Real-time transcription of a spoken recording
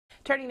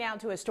Turning now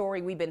to a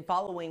story we've been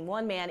following.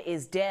 One man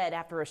is dead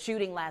after a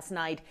shooting last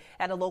night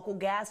at a local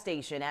gas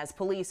station, as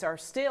police are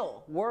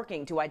still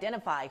working to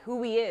identify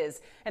who he is,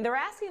 and they're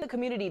asking the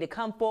community to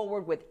come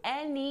forward with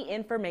any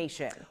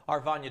information. Our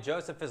Vanya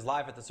Joseph is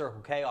live at the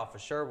Circle K off of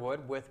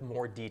Sherwood with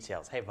more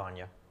details. Hey,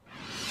 Vanya.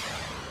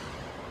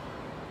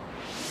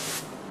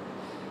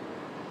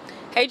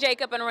 Hey,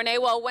 Jacob and Renee.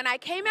 Well, when I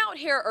came out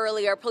here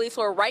earlier, police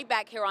were right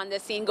back here on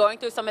this scene going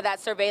through some of that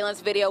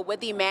surveillance video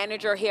with the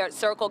manager here at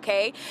Circle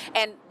K.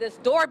 And this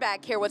door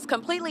back here was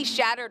completely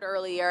shattered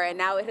earlier, and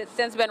now it has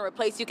since been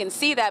replaced. You can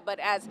see that. But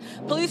as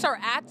police are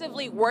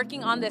actively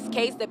working on this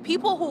case, the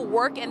people who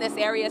work in this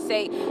area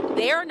say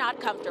they're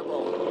not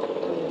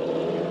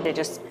comfortable. It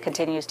just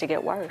continues to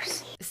get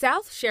worse.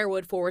 South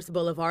Sherwood Forest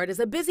Boulevard is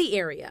a busy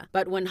area,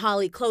 but when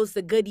Holly closed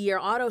the Goodyear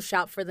auto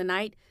shop for the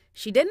night,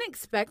 she didn't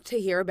expect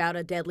to hear about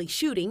a deadly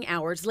shooting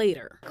hours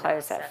later.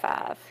 Close at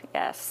 5,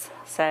 yes.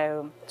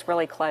 So it's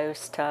really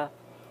close to,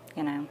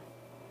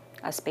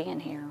 us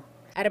being here.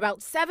 At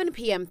about 7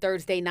 p.m.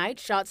 Thursday night,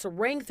 shots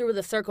rang through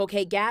the Circle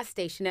K gas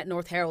station at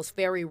North Harrell's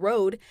Ferry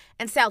Road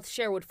and South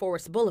Sherwood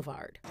Forest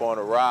Boulevard. Upon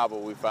arrival,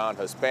 we found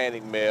a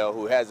Hispanic male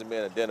who hasn't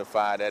been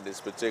identified at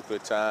this particular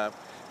time.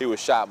 He was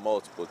shot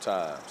multiple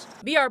times.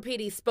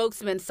 BRPD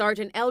spokesman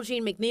Sergeant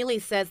Elgene McNeely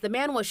says the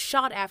man was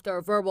shot after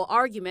a verbal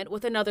argument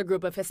with another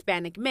group of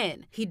Hispanic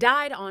men. He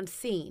died on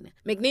scene.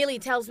 McNeely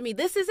tells me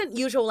this isn't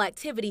usual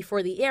activity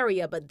for the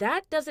area, but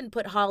that doesn't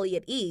put Holly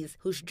at ease,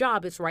 whose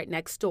job is right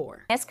next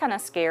door. It's kind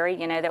of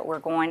scary, that we're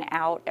going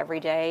out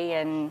every day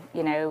and,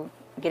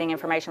 getting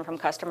information from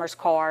customers'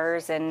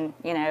 cars and,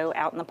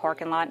 out in the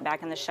parking lot and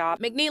back in the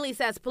shop. McNeely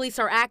says police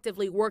are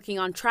actively working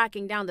on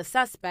tracking down the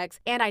suspects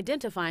and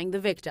identifying the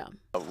victim.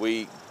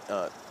 We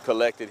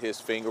collected his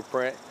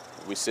fingerprint.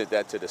 We sent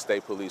that to the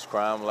State Police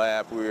Crime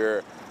Lab.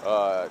 We're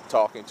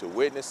talking to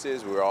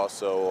witnesses. We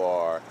also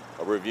are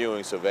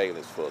reviewing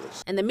surveillance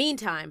footage. In the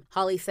meantime,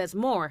 Holly says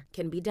more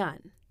can be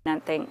done. I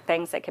think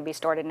things that can be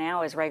started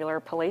now is regular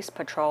police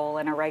patrol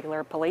and a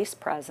regular police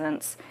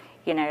presence,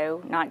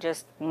 not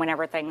just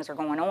whenever things are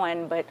going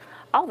on, but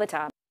all the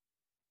time.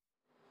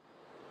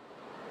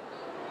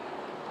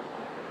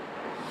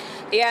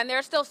 Yeah, and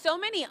there's still so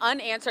many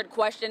unanswered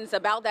questions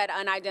about that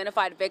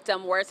unidentified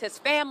victim. Where's his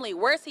family?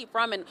 Where's he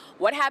from? And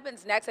what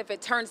happens next if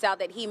it turns out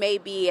that he may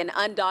be an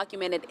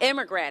undocumented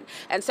immigrant?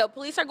 And so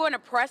police are going to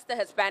press the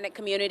Hispanic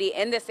community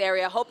in this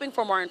area, hoping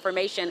for more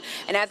information.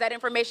 And as that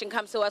information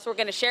comes to us, we're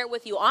going to share it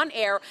with you on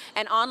air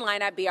and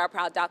online at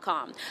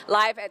brproud.com.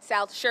 Live at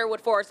South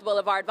Sherwood Forest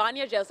Boulevard,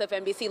 Vanya Joseph,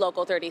 NBC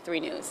Local 33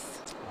 News.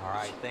 All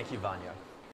right. Thank you, Vanya.